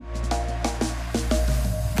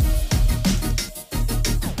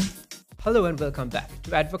Hello and welcome back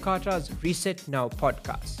to Advocata's Reset Now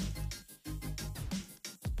podcast.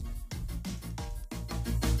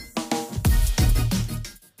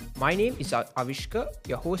 My name is Avishka,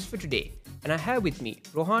 your host for today, and I have with me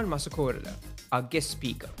Rohan Masakorala, our guest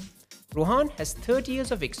speaker. Rohan has 30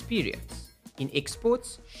 years of experience in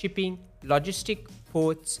exports, shipping, logistic,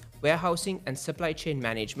 ports, warehousing, and supply chain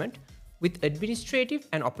management, with administrative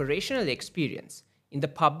and operational experience in the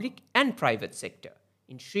public and private sector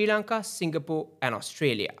in Sri Lanka, Singapore, and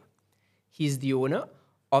Australia. He is the owner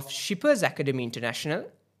of Shippers Academy International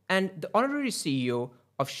and the honorary CEO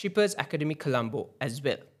of Shippers Academy Colombo as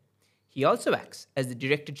well. He also acts as the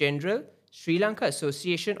Director General, Sri Lanka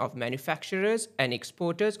Association of Manufacturers and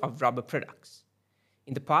Exporters of Rubber Products.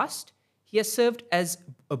 In the past, he has served as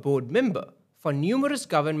a board member for numerous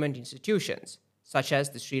government institutions such as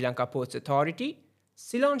the Sri Lanka Ports Authority,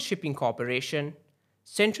 Ceylon Shipping Corporation,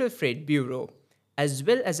 Central Freight Bureau, as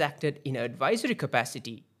well as acted in an advisory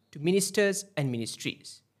capacity to ministers and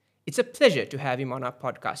ministries. It's a pleasure to have him on our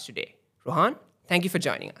podcast today. Rohan, thank you for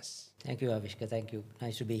joining us. Thank you, Avishka. Thank you.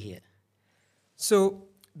 Nice to be here. So,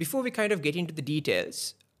 before we kind of get into the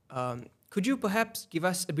details, could you perhaps give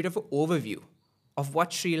us a bit of an overview of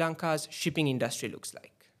what Sri Lanka's shipping industry looks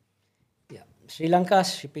like? Yeah, Sri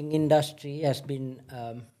Lanka's shipping industry has been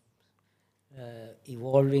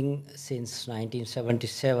evolving since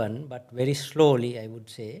 1977, but very slowly, I would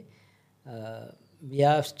say. We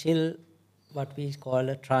are still what we call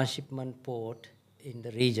a transshipment port in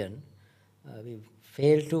the region. We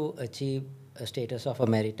failed to achieve a status of a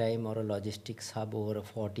maritime or a logistics hub over a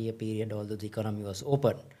 40-year period, although the economy was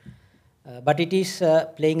open. But it is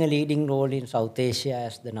playing a leading role in South Asia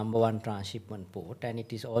as the number one transshipment port, and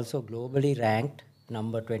it is also globally ranked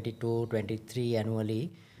number 22, 23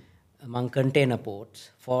 annually among container ports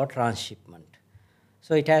for transshipment.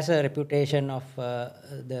 So it has a reputation of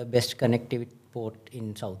the best connectivity port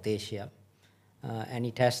in South Asia, and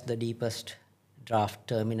it has the deepest draft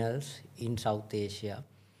terminals in South Asia.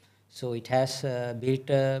 So it has built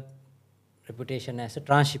a reputation as a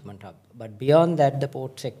transshipment hub. But beyond that, the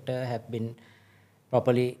port sector have been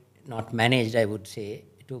properly not managed, I would say,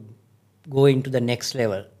 to go into the next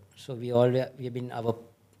level. So our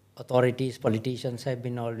authorities, politicians have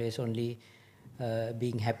been always only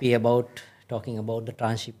being happy about talking about the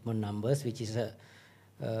transshipment numbers, which is a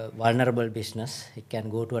vulnerable business. It can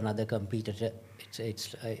go to another competitor.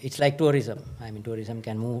 It's like tourism. I mean, tourism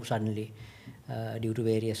can move suddenly due to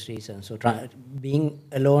various reasons. So being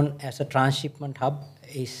alone as a transshipment hub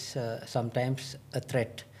is sometimes a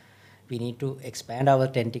threat. We need to expand our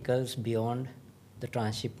tentacles beyond the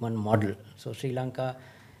transshipment model. So Sri Lanka,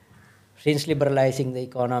 since liberalizing the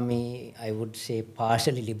economy, I would say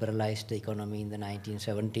partially liberalized the economy in the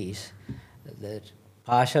 1970s. The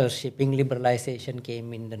partial shipping liberalization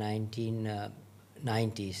came in the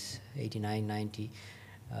 1990s, 89, 90.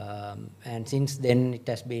 And since then, it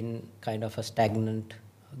has been kind of a stagnant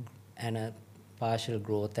and a partial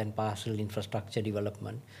growth and partial infrastructure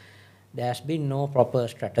development. There has been no proper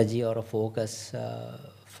strategy or a focus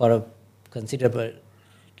for a considerable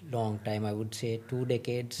long time. I would say 2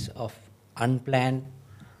 decades of unplanned,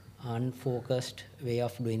 unfocused way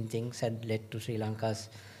of doing things had led to Sri Lanka's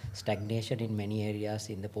stagnation in many areas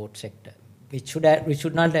in the port sector, which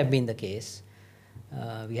should not have been the case.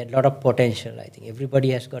 We had a lot of potential. I think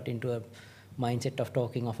everybody has got into a mindset of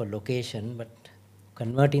talking of a location, but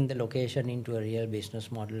converting the location into a real business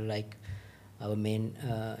model, like our main,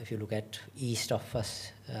 if you look at east of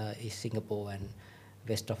us is Singapore and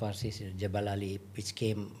west of us is Jebel Ali, which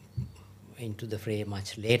came into the fray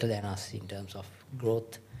much later than us in terms of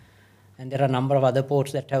growth. And there are a number of other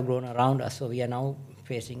ports that have grown around us, so we are now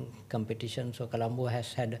facing competition. So Colombo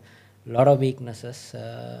has had a lot of weaknesses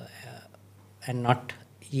and not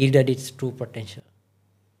yielded its true potential.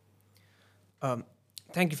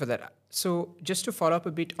 Thank you for that. So just to follow up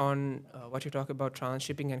a bit on what you talk about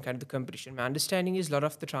transshipping and kind of the competition, my understanding is a lot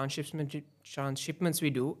of the transshipments we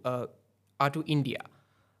do are to India.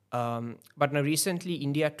 But now recently,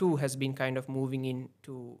 India too has been kind of moving in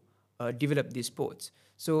to develop these ports.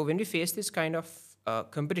 So when we face this kind of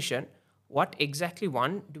competition, what exactly,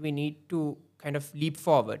 one, do we need to kind of leap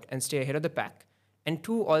forward and stay ahead of the pack? And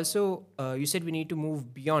two, also, you said we need to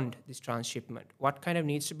move beyond this transshipment. What kind of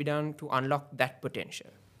needs to be done to unlock that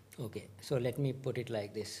potential? Okay, so let me put it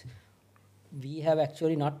like this. We have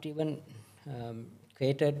actually not even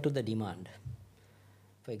catered to the demand.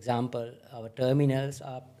 For example, our terminals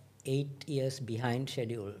are 8 years behind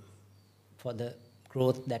schedule for the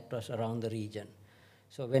growth that was around the region.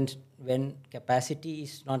 So when capacity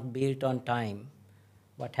is not built on time,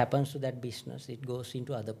 what happens to that business? It goes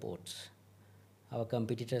into other ports. our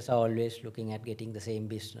competitors are always looking at getting the same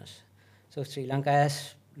business. So Sri Lanka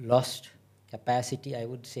has lost capacity, I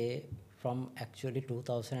would say, from actually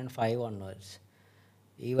 2005 onwards.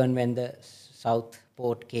 Even when the South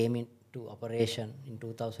Port came into operation in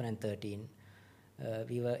 2013,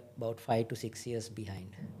 we were about 5 to 6 years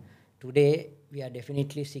behind. Today, we are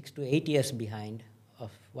definitely 6 to 8 years behind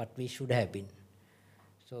of what we should have been.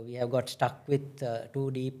 So we have got stuck with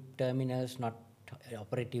 2 deep terminals, not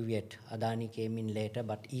operative yet. Adani came in later,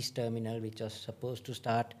 but East Terminal, which was supposed to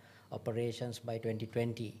start operations by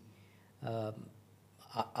 2020,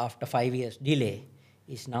 after 5 years delay,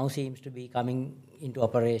 is now seems to be coming into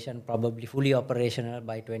operation, probably fully operational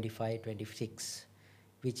by 25, 26,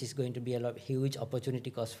 which is going to be a huge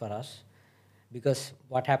opportunity cost for us. Because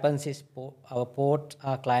what happens is our ports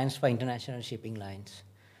are clients for international shipping lines.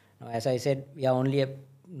 Now, as I said, we are only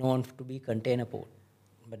known to be container port,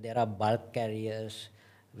 but there are bulk carriers,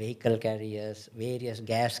 vehicle carriers, various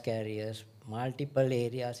gas carriers, multiple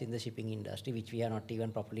areas in the shipping industry which we are not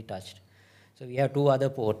even properly touched. So we have 2 other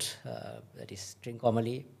ports, that is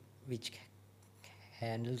Trincomalee, which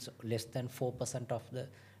handles less than 4% of the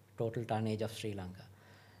total tonnage of Sri Lanka.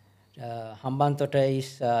 Hambantota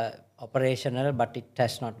is operational, but it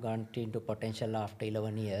has not gone into potential after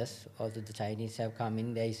 11 years. Although the Chinese have come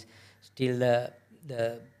in, there is still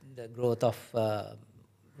the growth of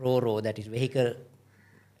RoRo, that is vehicle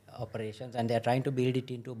operations, and they are trying to build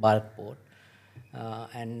it into bulk port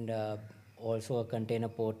and also a container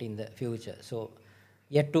port in the future. So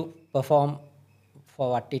yet to perform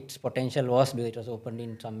for what its potential was, because it was opened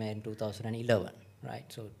in somewhere in 2011, right?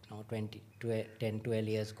 So now 10, 12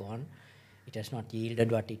 years gone. It has not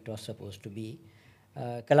yielded what it was supposed to be.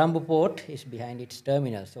 Colombo port is behind its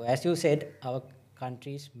terminal. So as you said, our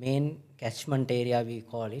country's main catchment area, we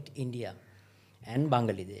call it India and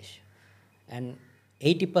Bangladesh. And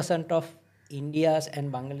 80% of India's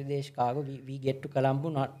and Bangladesh cargo, we get to Colombo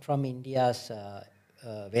not from India's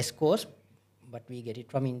west coast, but we get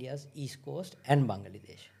it from India's east coast and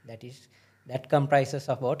Bangladesh. That comprises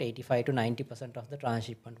about 85 to 90% of the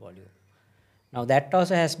transshipment volume. Now that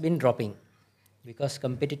also has been dropping because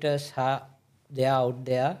competitors they are out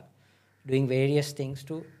there doing various things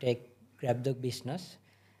to grab the business.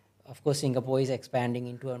 Of course, Singapore is expanding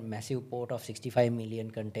into a massive port of 65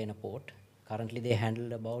 million container port. Currently,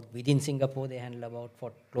 within Singapore, they handle about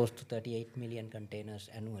close to 38 million containers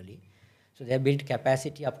annually. So they have built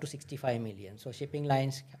capacity up to 65 million. So shipping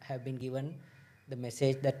lines have been given the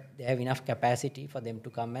message that they have enough capacity for them to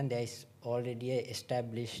come, and there is already an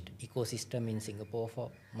established ecosystem in Singapore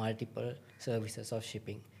for multiple services of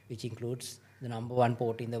shipping, which includes the #1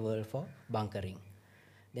 port in the world for bunkering.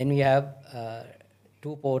 Then we have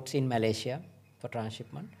 2 ports in Malaysia for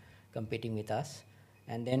transshipment competing with us.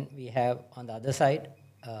 And then we have on the other side,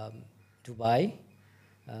 Dubai.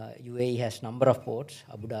 UAE has number of ports,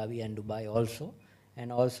 Abu Dhabi and Dubai also.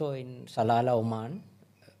 And also in Salalah, Oman,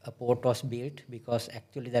 a port was built because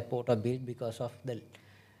of the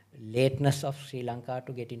lateness of Sri Lanka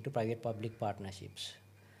to get into private-public partnerships.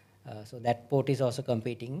 So that port is also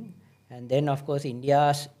competing. And then, of course,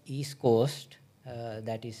 India's east coast,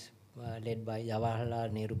 that is led by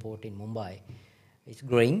Jawaharlal Nehru Port in Mumbai. It's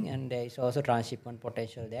growing, and there is also transshipment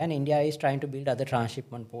potential there. And India is trying to build other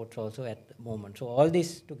transshipment ports also at the moment. So all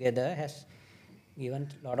this together has given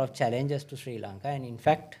a lot of challenges to Sri Lanka. And in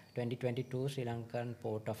fact, 2022 Sri Lankan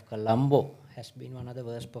port of Colombo has been one of the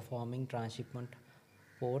worst performing transshipment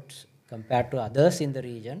ports compared to others in the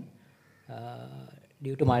region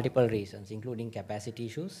due to multiple reasons, including capacity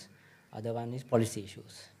issues. Other one is policy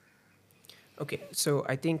issues. Okay, so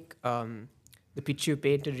I think the picture you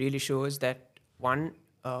painted really shows that one,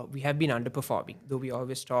 we have been underperforming, though we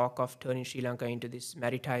always talk of turning Sri Lanka into this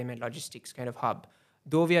maritime and logistics kind of hub,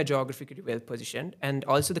 though we are geographically well positioned, and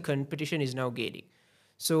also the competition is now gaining.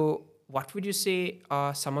 So what would you say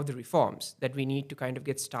are some of the reforms that we need to kind of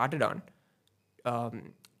get started on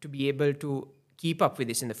to be able to keep up with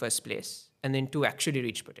this in the first place, and then to actually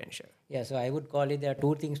reach potential? Yeah, so I would call it there are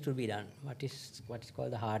 2 things to be done. What is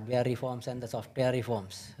called the hardware reforms and the software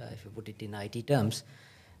reforms, if you put it in IT terms.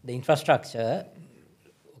 The infrastructure,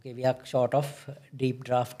 okay, we are short of deep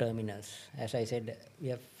draft terminals. As I said, we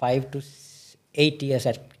have 5 to 8 years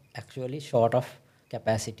actually short of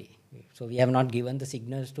capacity. So we have not given the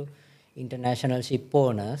signals to international ship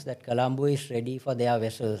owners that Colombo is ready for their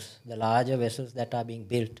vessels, the larger vessels that are being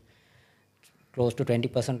built. Close to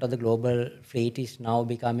 20% of the global fleet is now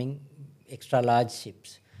becoming extra large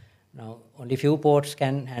ships. Now, only few ports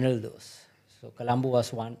can handle those. So Colombo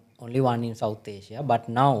was only one in South Asia, but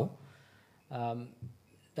now the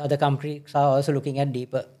other countries are also looking at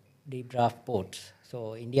deep draft ports.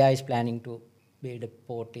 So India is planning to build a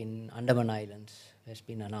port in Andaman Islands. Has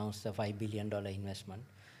been announced a $5 billion investment.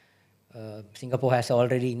 Singapore has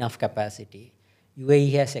already enough capacity.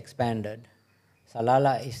 UAE has expanded.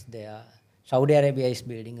 Salalah is there. Saudi Arabia is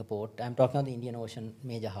building a port. I'm talking about the Indian Ocean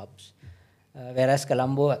major hubs. Whereas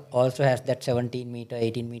Colombo also has that 17-meter,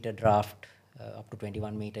 18-meter draft, up to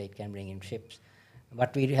 21-meter it can bring in ships.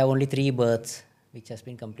 But we have only 3 berths, which has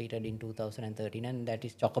been completed in 2013, and that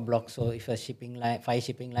is chock-a-block. So if a shipping line, 5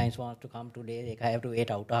 shipping lines want to come today, they have to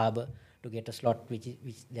wait outer harbour to get a slot, which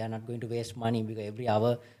they are not going to waste money, because every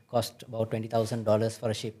hour costs about $20,000 for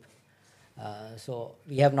a ship. So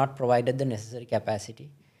we have not provided the necessary capacity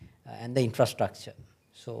and the infrastructure.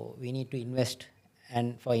 So we need to invest.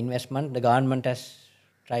 And for investment, the government has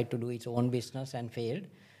tried to do its own business and failed.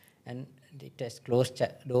 And it has closed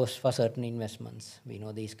doors for certain investments. We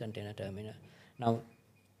know the East Container Terminal. Now,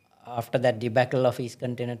 after that debacle of East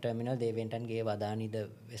Container Terminal, they went and gave Adani the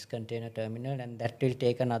West Container Terminal, and that will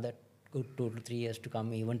take another good 2 to 3 years to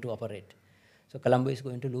come even to operate. So Colombo is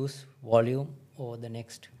going to lose volume over the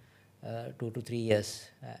next 2 to 3 years.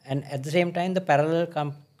 And at the same time, the parallel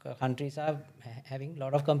countries are having a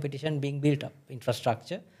lot of competition being built up,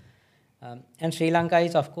 infrastructure. And Sri Lanka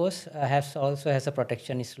is, of course, also has a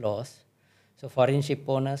protectionist laws. So foreign ship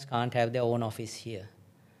owners can't have their own office here.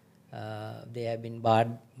 They have been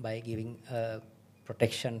barred by giving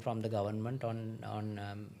protection from the government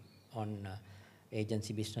on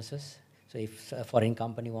agency businesses. So if a foreign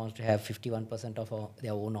company wants to have 51% of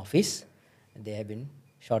their own office, they have been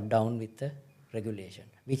shot down with the regulation,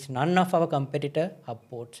 which none of our competitor hub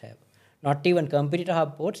ports have. Not even competitor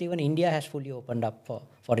hub ports, even India has fully opened up for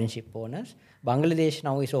foreign ship owners. Bangladesh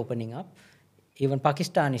now is opening up. Even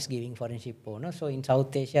Pakistan is giving foreign ship owners. So in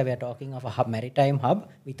South Asia, we are talking of a maritime hub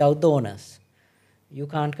without the owners. You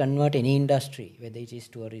can't convert any industry, whether it is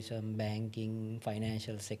tourism, banking,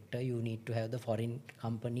 financial sector. You need to have the foreign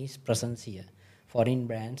companies' presence here, foreign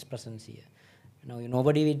brands' presence here. Now,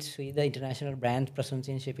 nobody will see the international brands presence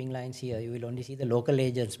in shipping lines here. You will only see the local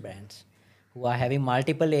agents' brands, who are having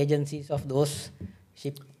multiple agencies of those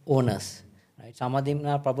ship owners. Right? Some of them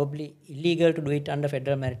are probably illegal to do it under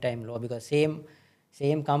federal maritime law, because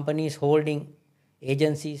same companies holding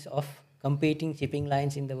agencies of competing shipping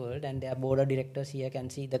lines in the world, and their board of directors here can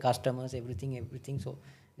see the customers, everything. So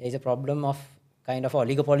there is a problem of kind of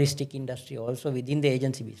oligopolistic industry also within the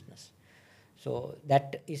agency business. So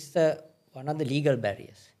that is one of the legal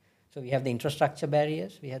barriers. So we have the infrastructure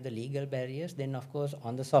barriers, we have the legal barriers. Then, of course,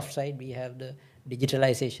 on the soft side, we have the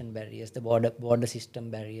digitalization barriers, the border system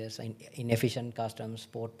barriers, inefficient customs,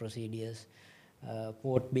 port procedures,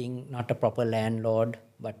 port being not a proper landlord,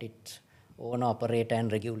 but it's owner, operator,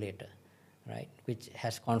 and regulator, right, which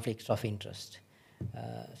has conflicts of interest.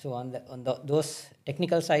 So on those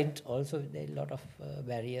technical sides also, there are a lot of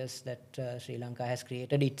barriers that Sri Lanka has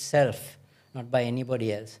created itself, not by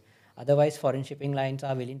anybody else. Otherwise, foreign shipping lines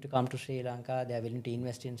are willing to come to Sri Lanka. They are willing to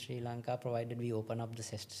invest in Sri Lanka, provided we open up the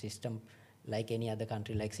system like any other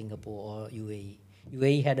country like Singapore or UAE.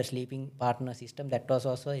 UAE had a sleeping partner system that was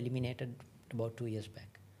also eliminated about 2 years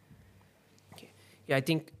back. Okay. Yeah, I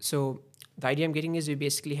think so. The idea I'm getting is we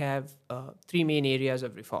basically have 3 main areas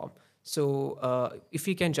of reform. So if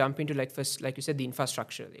we can jump into first, like you said, the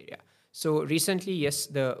infrastructural area. So recently, yes,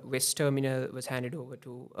 the West Terminal was handed over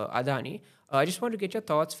to Adani. I just want to get your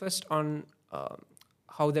thoughts first on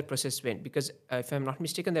how that process went, because if I'm not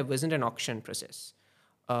mistaken, there wasn't an auction process.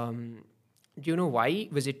 Do you know why?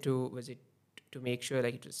 Was it to make sure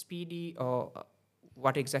it was speedy, or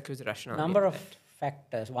what exactly was the rationale? Number of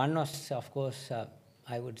factors. One was, of course,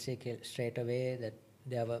 I would say straight away that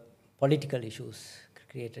there were political issues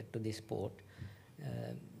created to this port.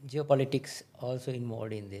 Geopolitics also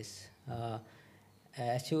involved in this.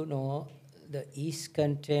 As you know, the East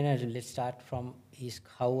Container, let's start from East,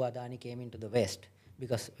 how Adani came into the West,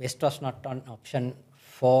 because West was not an option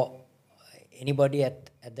for anybody at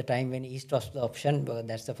the time when East was the option, but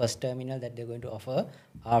that's the first terminal that they're going to offer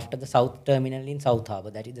after the South Terminal in South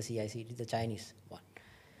Harbour, that is the CICT, the Chinese one.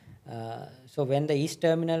 So when the East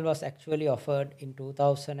Terminal was actually offered in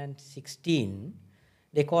 2016,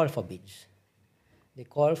 they called for bids.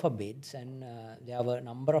 And there were a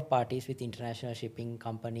number of parties with international shipping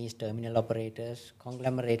companies, terminal operators,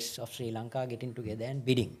 conglomerates of Sri Lanka getting together and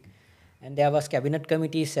bidding. And there was cabinet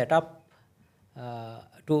committees set up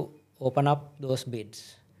to open up those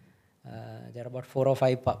bids. There are about 4 or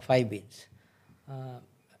 5 bids.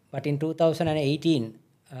 But in 2018,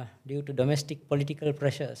 due to domestic political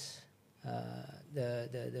pressures,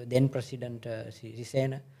 the then President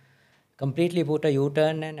Sirisena completely put a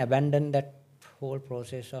U-turn and abandoned that whole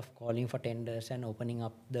process of calling for tenders and opening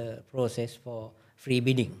up the process for free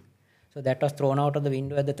bidding. So that was thrown out of the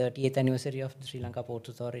window at the 30th anniversary of the Sri Lanka Ports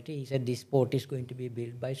Authority. He said this port is going to be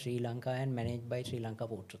built by Sri Lanka and managed by Sri Lanka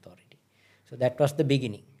Ports Authority. So that was the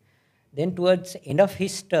beginning. Then towards the end of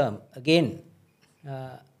his term, again,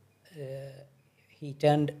 he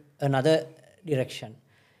turned another direction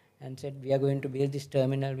and said, we are going to build this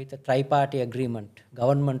terminal with a tri-party agreement,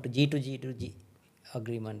 government to G to G to G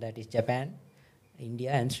agreement, that is Japan,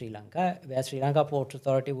 India and Sri Lanka, where Sri Lanka Ports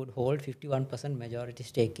Authority would hold 51% majority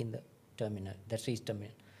stake in the terminal, that's East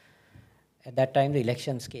Terminal. At that time, the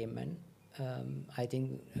elections came, and I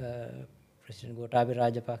think President Gotabaya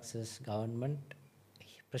Rajapaksa's government,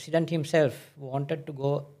 President himself wanted to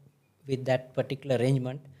go with that particular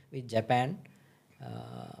arrangement with Japan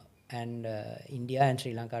and India and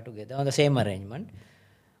Sri Lanka together on the same arrangement.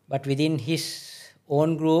 But within his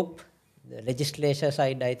own group, the legislature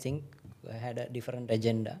side, I think, had a different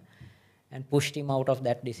agenda and pushed him out of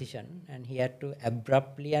that decision. And he had to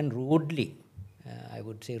abruptly and rudely, I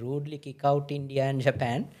would say rudely, kick out India and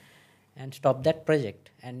Japan and stop that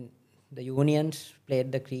project. And the unions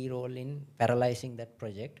played the key role in paralyzing that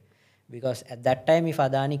project, because at that time, if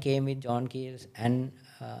Adani came with John Keel's and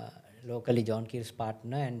locally John Keel's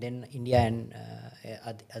partner, and then India and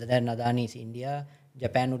other than Adani's India,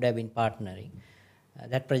 Japan would have been partnering.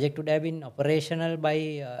 That project would have been operational by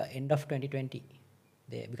end of 2020.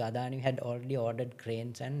 Because Adani had already ordered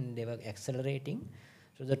cranes and they were accelerating.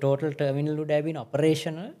 So the total terminal would have been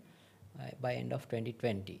operational by end of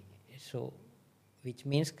 2020. So, which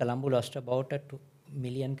means Colombo lost about 2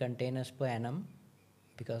 million containers per annum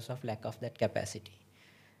because of lack of that capacity.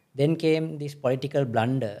 Then came this political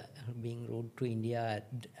blunder, being rude to India.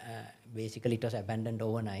 Basically, it was abandoned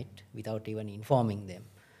overnight without even informing them.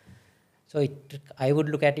 So I would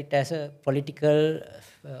look at it as a political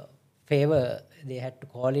favor. They had to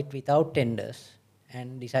call it without tenders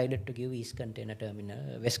and decided to give West Container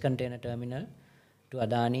Terminal to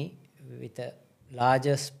Adani with a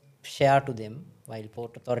largest share to them, while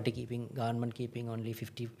Port Authority government keeping only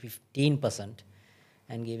 15%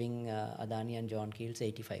 and giving Adani and John Keel's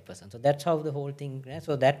 85%. So that's how the whole thing.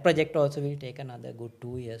 So that project also will take another good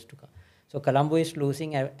 2 years to come. So Colombo is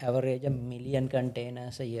losing average 1 million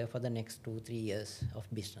containers a year for the next 2-3 years of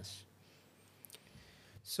business.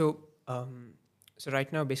 So, so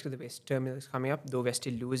right now, basically, the West Terminal is coming up, though we're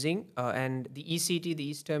still losing. And the ECT, the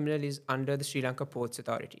East Terminal, is under the Sri Lanka Ports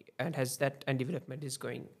Authority. And has that, and development is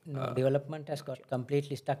going? No, development has got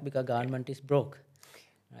completely stuck because government is broke.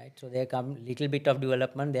 Right, so there come little bit of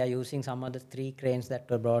development. They are using some of the 3 cranes that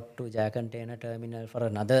were brought to Jaya Container Terminal for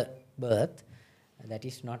another berth. That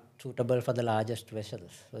is not suitable for the largest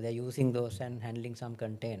vessels. So they are using those and handling some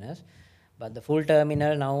containers. But the full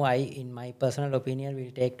terminal now, in my personal opinion,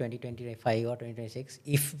 will take 2025 or 2026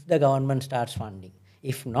 if the government starts funding.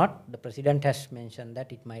 If not, the president has mentioned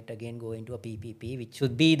that it might again go into a PPP, which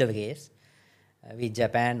should be the case with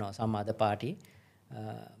Japan or some other party.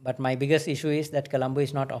 But my biggest issue is that Colombo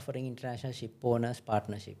is not offering international ship owners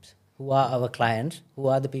partnerships. Who are our clients? Who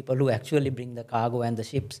are the people who actually bring the cargo, and the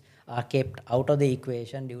ships are kept out of the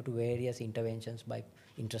equation due to various interventions by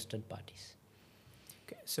interested parties.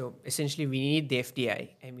 Okay, so essentially we need the FDI,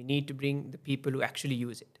 and we need to bring the people who actually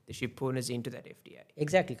use it, the ship owners, into that FDI.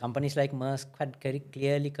 Exactly. Companies like Maersk had very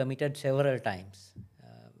clearly committed several times.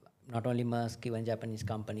 Not only Maersk, even Japanese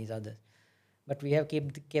companies, others. But we have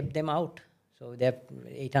kept them out. So they have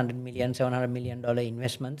 $800 million, $700 million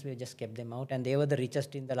investments. We just kept them out. And they were the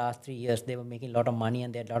richest in the last 3 years. They were making a lot of money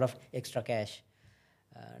and they had a lot of extra cash.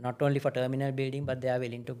 Not only for terminal building, but they are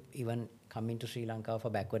willing to even come into Sri Lanka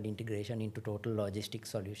for backward integration into total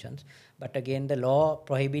logistics solutions. But again, the law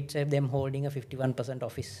prohibits them holding a 51%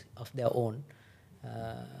 office of their own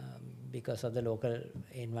because of the local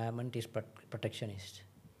environment is protectionist.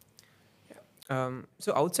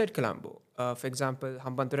 So outside Colombo, for example,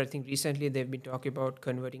 Hambantota, I think recently they've been talking about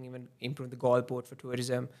converting, even improve the Galle port for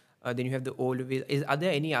tourism. Then you have the Olduville. Are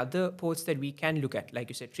there any other ports that we can look at? Like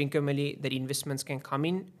you said, Trincomalee, that investments can come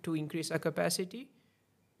in to increase our capacity?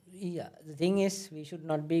 Yeah, the thing is, we should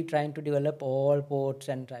not be trying to develop all ports,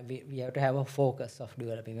 and we have to have a focus of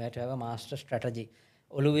developing. We have to have a master strategy.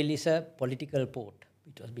 Olduville is a political port.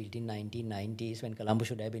 It was built in 1990s when Colombo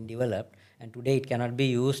should have been developed, and today it cannot be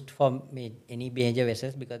used for any major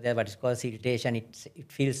vessels because there what is called siltation.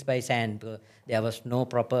 It fills by sand. There was no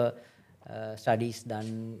proper studies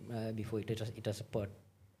done before it was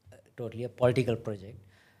totally a political project.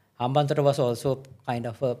 Hambantota was also kind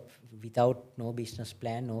of without no business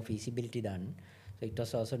plan, no feasibility done. So it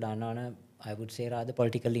was also done on a, I would say, rather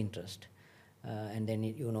political interest. And then,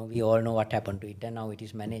 we all know what happened to it, and now it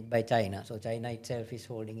is managed by China. So China itself is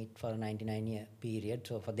holding it for a 99-year period.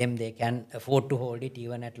 So for them, they can afford to hold it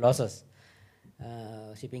even at losses.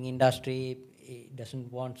 Shipping industry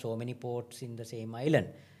doesn't want so many ports in the same island.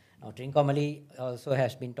 Now, Trincomalee also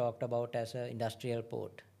has been talked about as an industrial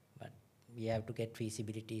port, but we have to get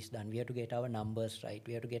feasibilities done. We have to get our numbers right.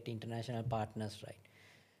 We have to get international partners right.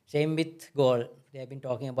 Same with Galle. They have been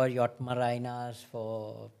talking about yacht marinas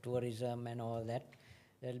for tourism and all that.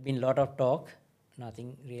 There has been a lot of talk.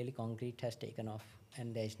 Nothing really concrete has taken off,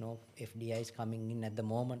 and there is no FDIs coming in at the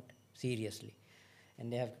moment, seriously.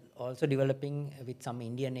 And they have also developing with some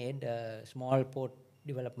Indian aid, small port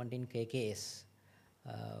development in KKS.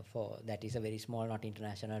 For that is a very small, not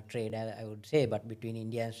international trade, I would say, but between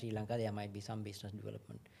India and Sri Lanka, there might be some business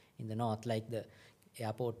development. In the north, like the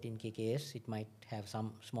airport in KKS, it might have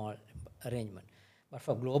some small arrangement. But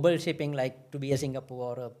for global shipping, like to be a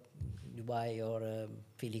Singapore or a Dubai or a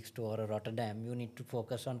Felixstowe or a Rotterdam, you need to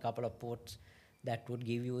focus on a couple of ports that would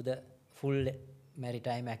give you the full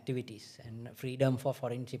maritime activities and freedom for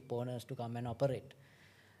foreign ship owners to come and operate.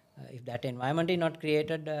 If that environment is not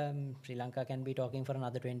created, Sri Lanka can be talking for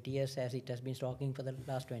another 20 years as it has been talking for the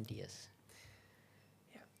last 20 years.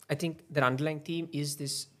 I think the underlying theme is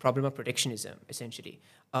this problem of protectionism, essentially.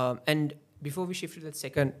 And before we shift to the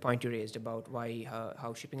second point you raised about why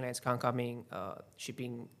how shipping lines can't come in,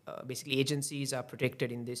 shipping basically agencies are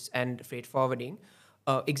protected in this, and freight forwarding,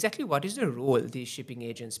 exactly what is the role these shipping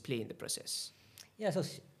agents play in the process? Yeah, so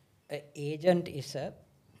an agent is a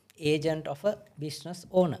agent of a business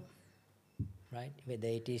owner, right? Whether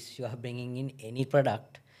it is you are bringing in any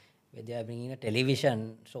product, whether you are bringing a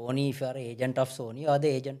television, Sony, if you are an agent of Sony, you are the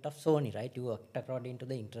agent of Sony, right? You act according to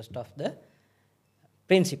the interest of the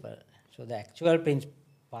principal. So the actual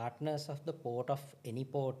partners of the port of any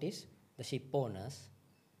port is the ship owners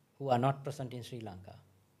who are not present in Sri Lanka.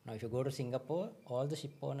 Now, if you go to Singapore, all the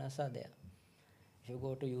ship owners are there. If you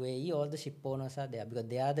go to UAE, all the ship owners are there because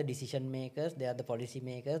they are the decision makers, they are the policy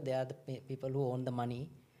makers, they are the people who own the money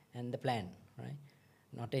and the plan, right?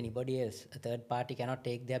 Not anybody else. A third party cannot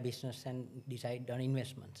take their business and decide on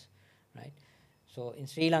investments, right? So in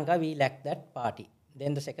Sri Lanka, we lack that party.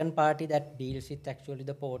 Then the second party that deals with actually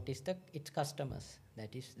the port is its customers.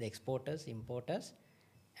 That is the exporters, importers,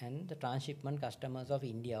 and the transshipment customers of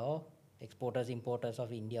India or exporters, importers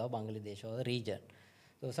of India or Bangladesh or the region.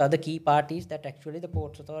 Those are the key parties that actually the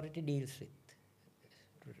Ports Authority deals with,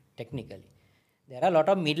 technically. There are a lot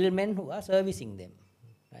of middlemen who are servicing them,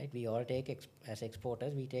 right? We all take, as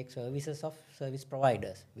exporters, we take services of service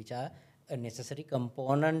providers, which are a necessary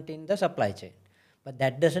component in the supply chain. But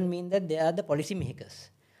that doesn't mean that they are the policy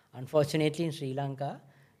makers. Unfortunately, in Sri Lanka,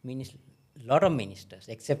 a lot of ministers,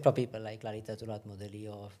 except for people like Lalitha Tulathmudali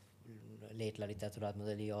or late Lalitha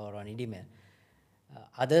Tulathmudali or Ronnie Dimel,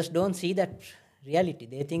 others don't see that reality.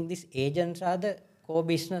 They think these agents are the core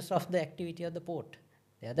business of the activity of the port.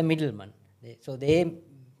 They are the middlemen. So they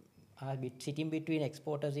are sitting between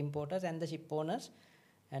exporters, importers, and the ship owners,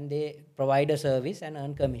 and they provide a service and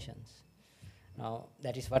earn commissions. Now,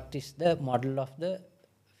 that is what is the model of whether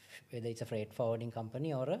it's a freight forwarding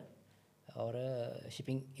company or a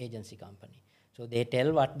shipping agency company. So they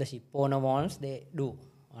tell what the ship owner wants, they do.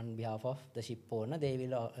 On behalf of the ship owner, they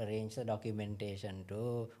will arrange the documentation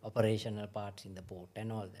to operational parts in the port and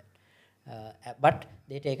all that. But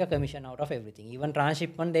they take a commission out of everything. Even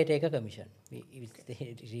transshipment, they take a commission.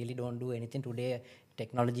 They really don't do anything. Today,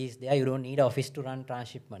 technology is there. You don't need office to run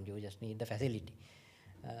transshipment. You just need the facility.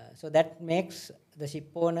 So that makes the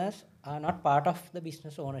ship owners are not part of the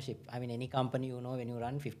business ownership. I mean, any company, when you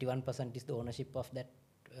run, 51% is the ownership of that,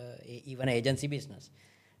 even agency business.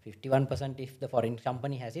 51%, if the foreign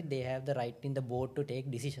company has it, they have the right in the board to take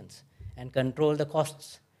decisions and control the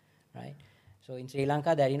costs, right? So in Sri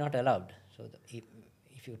Lanka, that is not allowed. So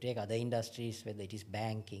if you take other industries, whether it is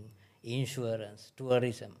banking, insurance,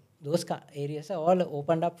 tourism, those areas are all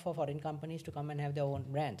opened up for foreign companies to come and have their own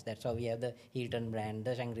brands. That's how we have the Hilton brand,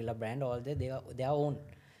 the Shangri-La brand, all they are own.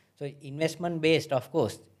 So investment based, of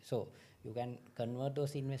course. So you can convert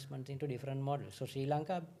those investments into different models. So Sri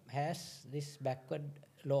Lanka has this backward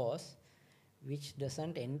laws which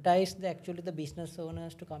doesn't entice actually the business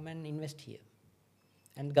owners to come and invest here.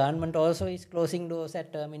 And government also is closing doors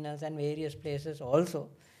at terminals and various places also.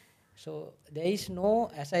 So there is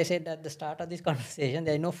no, as I said at the start of this conversation,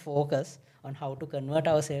 there is no focus on how to convert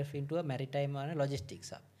ourselves into a maritime and a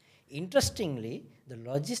logistics hub. Interestingly, the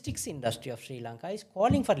logistics industry of Sri Lanka is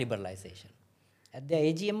calling for liberalization. At the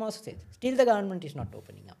AGM also said, still the government is not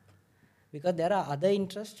opening up. Because there are other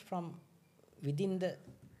interests from within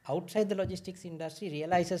outside the logistics industry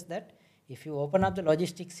realizes that if you open up the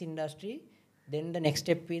logistics industry, then the next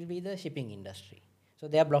step will be the shipping industry. So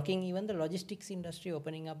they are blocking even the logistics industry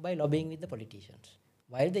opening up by lobbying with the politicians.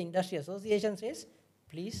 While the industry association says,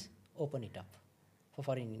 please open it up for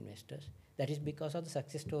foreign investors. That is because of the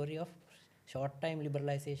success story of short-time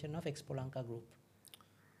liberalization of Expo Lanka Group.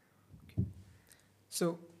 Okay.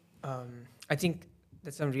 So I think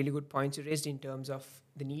that's some really good points you raised in terms of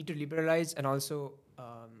the need to liberalize and also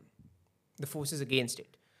the forces against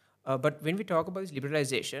it. But when we talk about this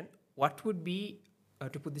liberalization, what would be,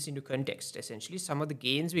 to put this into context, essentially, some of the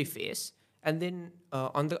gains we face, and then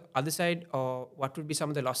on the other side, what would be some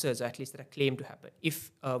of the losses, at least, that are claimed to happen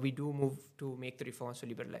if we do move to make the reforms for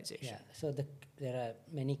liberalization? Yeah, so there are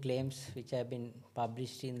many claims which have been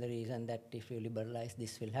published in the reason that if you liberalize,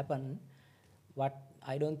 this will happen. What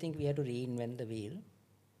I don't think we have to reinvent the wheel.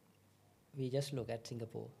 We just look at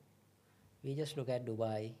Singapore. We just look at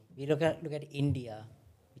Dubai. We look at India,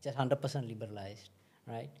 which is 100% liberalized,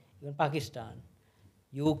 right? Even Pakistan,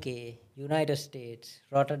 UK, United States,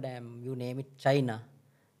 Rotterdam, you name it, China.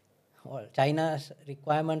 All China's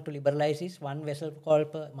requirement to liberalize is 1 vessel call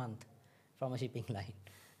per month from a shipping line,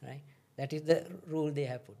 right? That is the rule they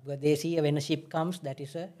have put. But they see when a ship comes, that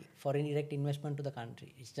is a foreign direct investment to the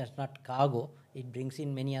country. It's just not cargo. It brings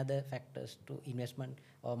in many other factors to investment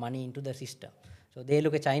or money into the system. So they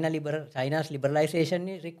look at China's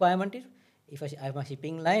liberalization requirement is, if I'm a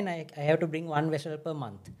shipping line, I have to bring 1 vessel per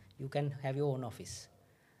month. You can have your own office,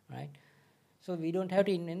 right? So we don't have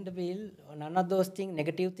to invent the wheel. None of those things,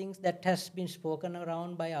 negative things that has been spoken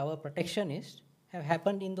around by our protectionists have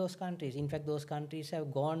happened in those countries. In fact, those countries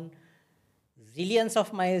have gone zillions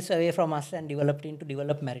of miles away from us and developed into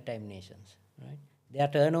developed maritime nations, right? Their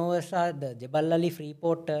turnovers are, the Jebel Ali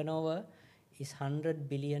Freeport turnover is 100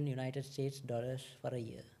 billion United States dollars for a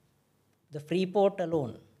year. The Freeport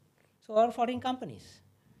alone. So all foreign companies,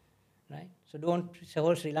 right? So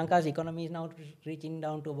Sri Lanka's economy is now reaching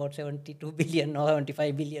down to about 72 billion or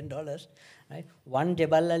 75 billion dollars, right? One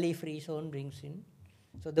Jebel Ali free zone brings in.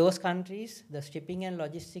 So those countries, the shipping and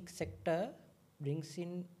logistics sector brings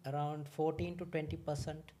in around 14 to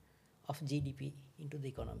 20% of GDP into the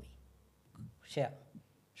economy share.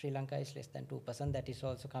 Sri Lanka is less than 2%. That is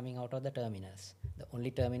also coming out of the terminals. The only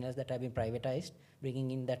terminals that have been privatized, bringing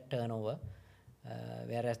in that turnover,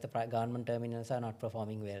 whereas the government terminals are not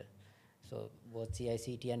performing well. So both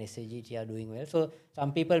CICT and SAGT are doing well. So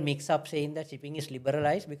some people mix up saying that shipping is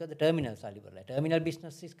liberalized because the terminals are liberalized. Terminal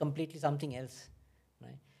business is completely something else,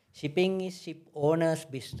 right? Shipping is ship owners'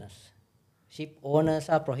 business. Ship owners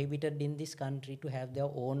are prohibited in this country to have their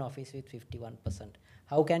own office with 51%.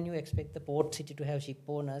 How can you expect the port city to have ship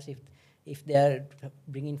owners if they are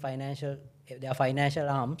bringing their financial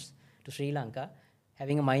arms to Sri Lanka,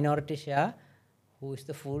 having a minority share? Who is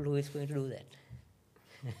the fool who is going to do that?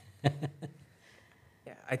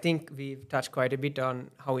 Yeah, I think we've touched quite a bit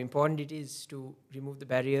on how important it is to remove the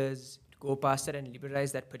barriers, to go past that and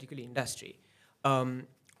liberalize that particular industry.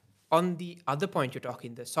 On the other point you're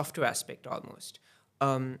talking, the software aspect almost,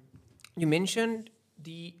 you mentioned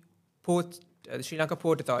the port, the Sri Lanka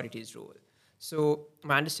Port Authority's role. So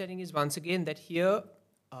my understanding is, once again, that here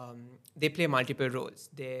they play multiple roles.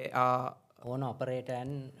 They are owner, operator,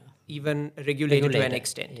 and even regulator to an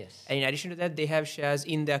extent. Yes. And in addition to that, they have shares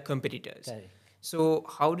in their competitors. Correct. So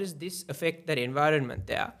how does this affect their environment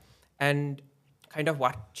there? And kind of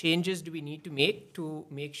what changes do we need to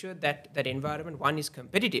make sure that that environment, one, is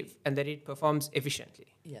competitive and that it performs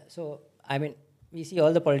efficiently? Yeah, so I mean, we see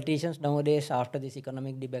all the politicians nowadays after this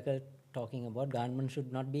economic debacle talking about government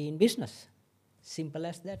should not be in business. Simple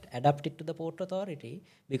as that. Adapt it to the Port Authority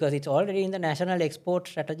because it's already in the national export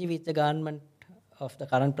strategy which the government of the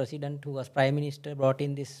current president, who was Prime Minister, brought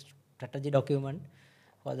in this strategy document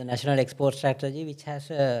for the national export strategy, which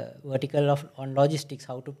has a vertical on logistics,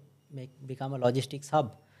 how to become a logistics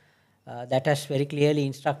hub. That has very clearly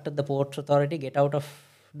instructed the Ports Authority get out of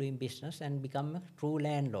doing business and become a true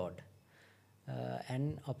landlord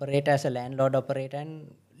and operate as a landlord operator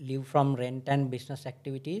and live from rent and business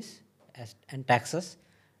activities and taxes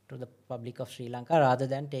to the public of Sri Lanka rather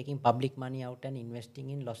than taking public money out and investing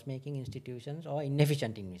in loss-making institutions or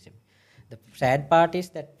inefficient investment. The sad part is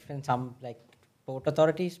that when some like Port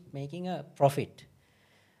Authority is making a profit.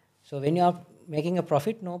 So when you are making a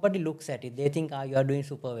profit, nobody looks at it. They think, you are doing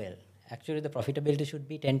super well. Actually, the profitability should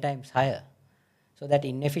be 10 times higher. So that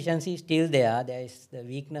inefficiency is still there. There is the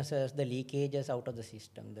weaknesses, the leakages out of the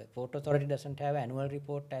system. The Port Authority doesn't have annual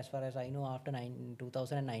report as far as I know after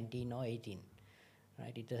 2019 or 18.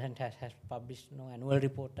 Right? It doesn't has published no annual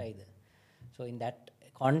report either. So in that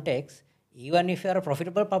context, even if you are a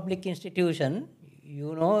profitable public institution,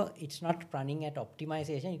 you know it's not running at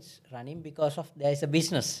optimization. It's running because of there is a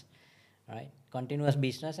business. right? Continuous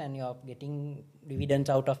business, and you're getting dividends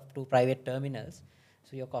out of 2 private terminals.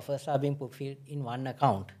 So your coffers are being fulfilled in one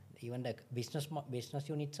account. Even the business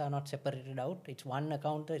units are not separated out. It's one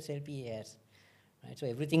account that SLPA has. Right? So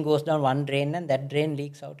everything goes down one drain, and that drain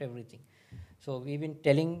leaks out everything. So we've been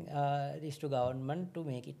telling this to government to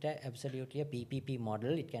make it absolutely a PPP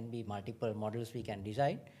model. It can be multiple models we can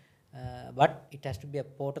design, but it has to be a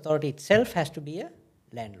port authority itself has to be a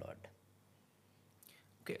landlord.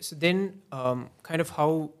 Okay, so then kind of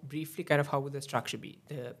how would the structure be?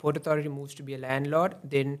 The Port Authority moves to be a landlord,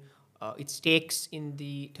 then its stakes in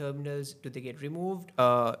the terminals, do they get removed?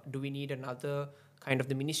 Do we need another kind of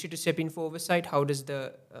the ministry to step in for oversight? How does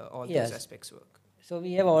the all those aspects work? So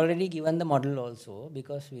we have already given the model also,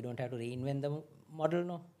 because we don't have to reinvent the model.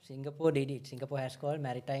 No, Singapore did it. Singapore has called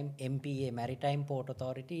Maritime MPA, Maritime Port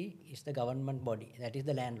Authority is the government body, that is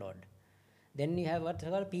the landlord. Then you have what's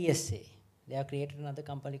called PSA. They have created another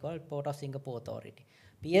company called Port of Singapore Authority.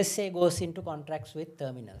 PSA goes into contracts with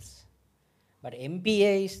terminals, but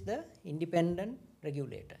MPA is the independent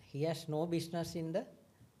regulator. He has no business in the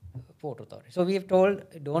Port Authority. So we have told,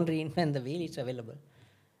 don't reinvent the wheel, it's available.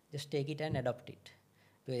 Just take it and adopt it.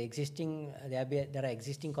 The existing, there are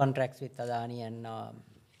existing contracts with Adani, and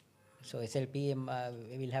so SLPM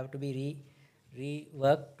will have to be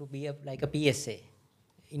reworked to be like a PSA,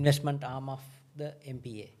 investment arm of the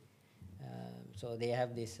MPA. So they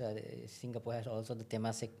have this, Singapore has also the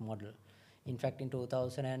Temasek model. In fact, in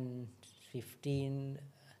 2015,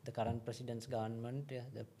 the current president's government,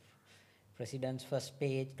 the president's first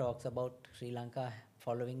page talks about Sri Lanka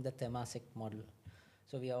following the Temasek model.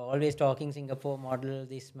 So we are always talking Singapore model,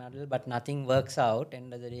 this model, but nothing works out.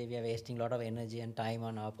 End of the day, we are wasting a lot of energy and time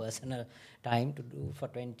on our personal time to do for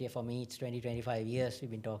me, it's 25 years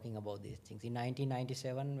we've been talking about these things. In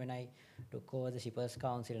 1997, when I took over the Shippers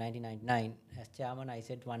Council, 1999, as chairman, I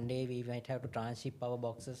said one day we might have to transship our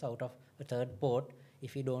boxes out of a third port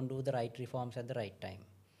if we don't do the right reforms at the right time.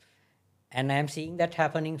 And I am seeing that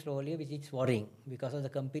happening slowly, which is worrying, because of the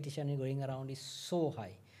competition going around is so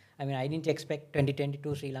high. I mean, I didn't expect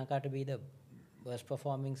 2022 Sri Lanka to be the worst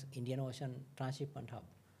performing Indian Ocean transshipment hub.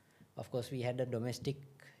 Of course, we had a domestic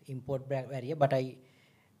import barrier, but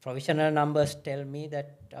provisional numbers tell me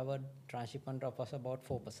that our transshipment drop was about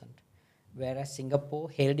 4%, whereas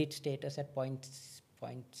Singapore held its status at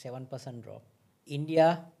 0.7% drop.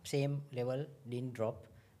 India, same level, didn't drop.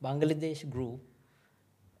 Bangladesh grew.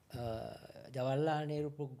 Jawaharlal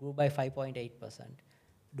Nehru grew by 5.8%.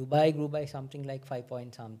 Dubai grew by something like 5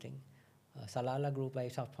 point something. Salalah grew by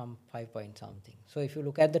some 5 point something. So if you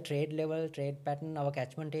look at the trade level, trade pattern, our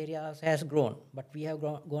catchment area has grown, but we have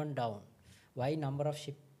gone down. Why? Number of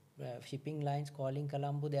shipping lines calling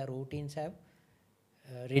Colombo, their routines have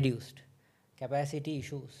reduced. Capacity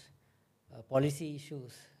issues, policy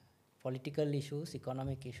issues, political issues,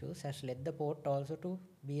 economic issues has led the port also to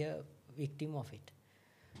be a victim of it.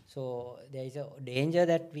 So there is a danger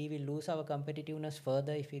that we will lose our competitiveness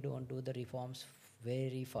further if we don't do the reforms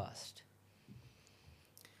very fast.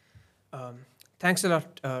 Thanks a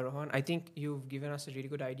lot, Rohan. I think you've given us a really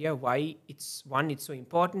good idea why it's so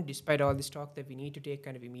important, despite all this talk, that we need to take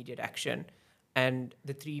kind of immediate action, and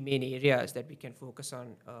the three main areas that we can focus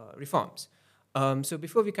on reforms. So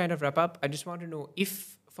before we kind of wrap up, I just want to know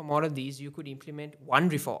if from all of these you could implement one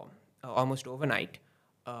reform almost overnight,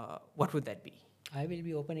 what would that be? I will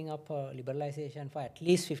be opening up liberalization for at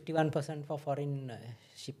least 51% for foreign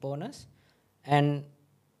ship owners. And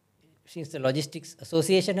since the Logistics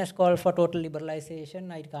Association has called for total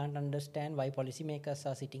liberalization, I can't understand why policymakers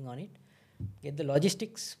are sitting on it. Get the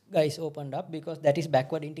logistics guys opened up, because that is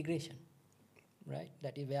backward integration, right?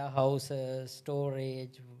 That is warehouses,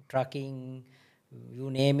 storage, trucking,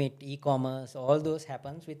 you name it, e-commerce, all those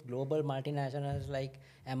happens with global multinationals like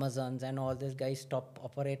Amazons and all these guys, top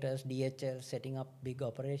operators, DHL, setting up big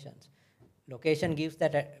operations. Location gives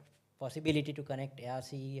that possibility to connect air,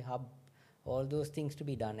 sea, hub, all those things to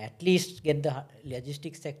be done. At least get the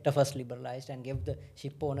logistics sector first liberalized and give the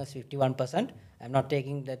ship owners 51%. I'm not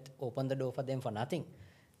taking that, open the door for them for nothing.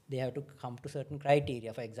 They have to come to certain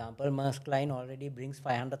criteria. For example, Maersk Line already brings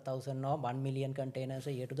 500,000 or 1 million containers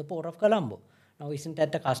a year to the port of Colombo. Now, isn't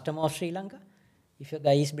that the customer of Sri Lanka? If a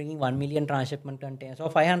guy is bringing 1 million transshipment containers, or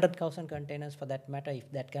 500,000 containers for that matter,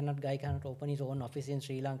 if that guy cannot open his own office in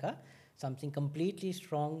Sri Lanka, something completely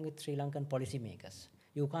wrong with Sri Lankan policymakers.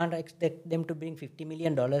 You can't expect them to bring $50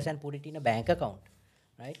 million and put it in a bank account,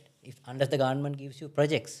 right? Unless the government gives you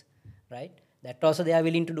projects, right? That also they are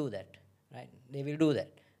willing to do that, right? They will do that.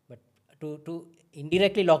 But to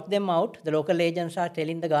indirectly lock them out, the local agents are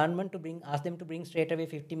telling the government to ask them to bring straight away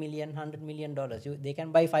 $50 million, $100 million. They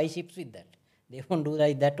can buy 5 ships with that. They won't do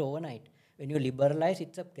that overnight. When you liberalize,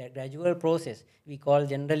 it's a gradual process. We call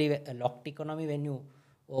generally a locked economy. When you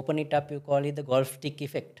open it up, you call it the golf stick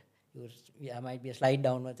effect. There might be a slide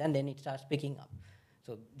downwards and then it starts picking up.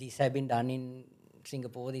 So these have been done in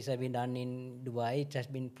Singapore, these have been done in Dubai. It has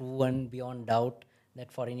been proven beyond doubt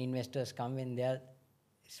that foreign investors come when there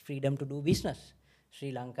is freedom to do business.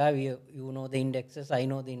 Sri Lanka, you know the indexes, I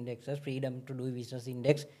know the indexes, freedom to do business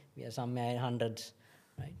index, we are somewhere in hundreds.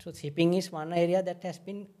 Right? So shipping is one area that has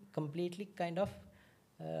been completely kind of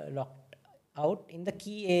locked out in the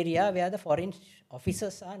key area where the foreign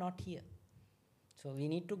officers are not here. So we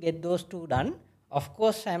need to get those two done. Of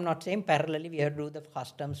course, I am not saying parallelly we have to do the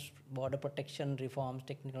customs, border protection reforms,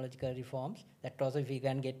 technological reforms. That also if we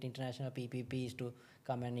can get international PPPs to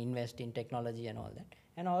come and invest in technology and all that.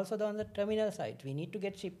 And also on the terminal side, we need to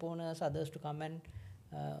get ship owners, others to come and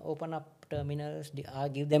open up terminals,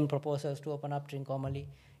 give them proposals to open up Trincomalee.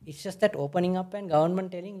 It's just that opening up and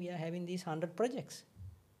government telling we are having these 100 projects.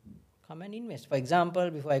 Come and invest. For example,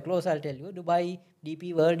 before I close, I'll tell you, Dubai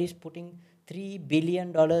DP World is putting $3 billion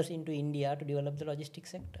into India to develop the logistics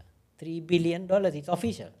sector. $3 billion, it's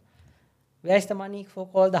official. Where is the money for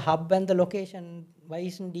all the hub and the location? Why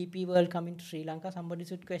isn't DP World coming to Sri Lanka? Somebody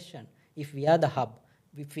should question. If we are the hub,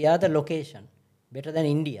 if we are the location, better than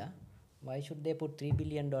India, why should they put $3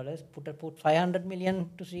 billion, put 500 million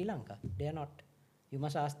to Sri Lanka? They are not. You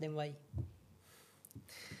must ask them why.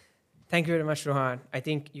 Thank you very much, Rohan. I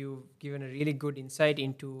think you've given a really good insight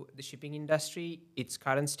into the shipping industry, its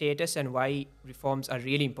current status, and why reforms are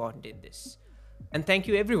really important in this. And thank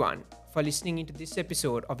you, everyone, for listening into this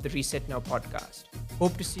episode of the Reset Now podcast.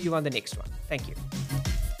 Hope to see you on the next one. Thank you.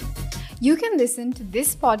 You can listen to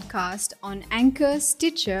this podcast on Anchor,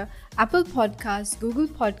 Stitcher, Apple Podcasts, Google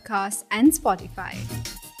Podcasts, and Spotify.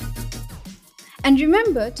 And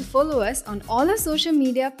remember to follow us on all our social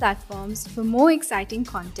media platforms for more exciting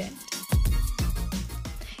content.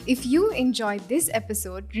 If you enjoyed this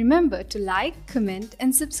episode, remember to like, comment,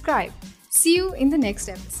 and subscribe. See you in the next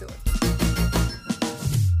episode.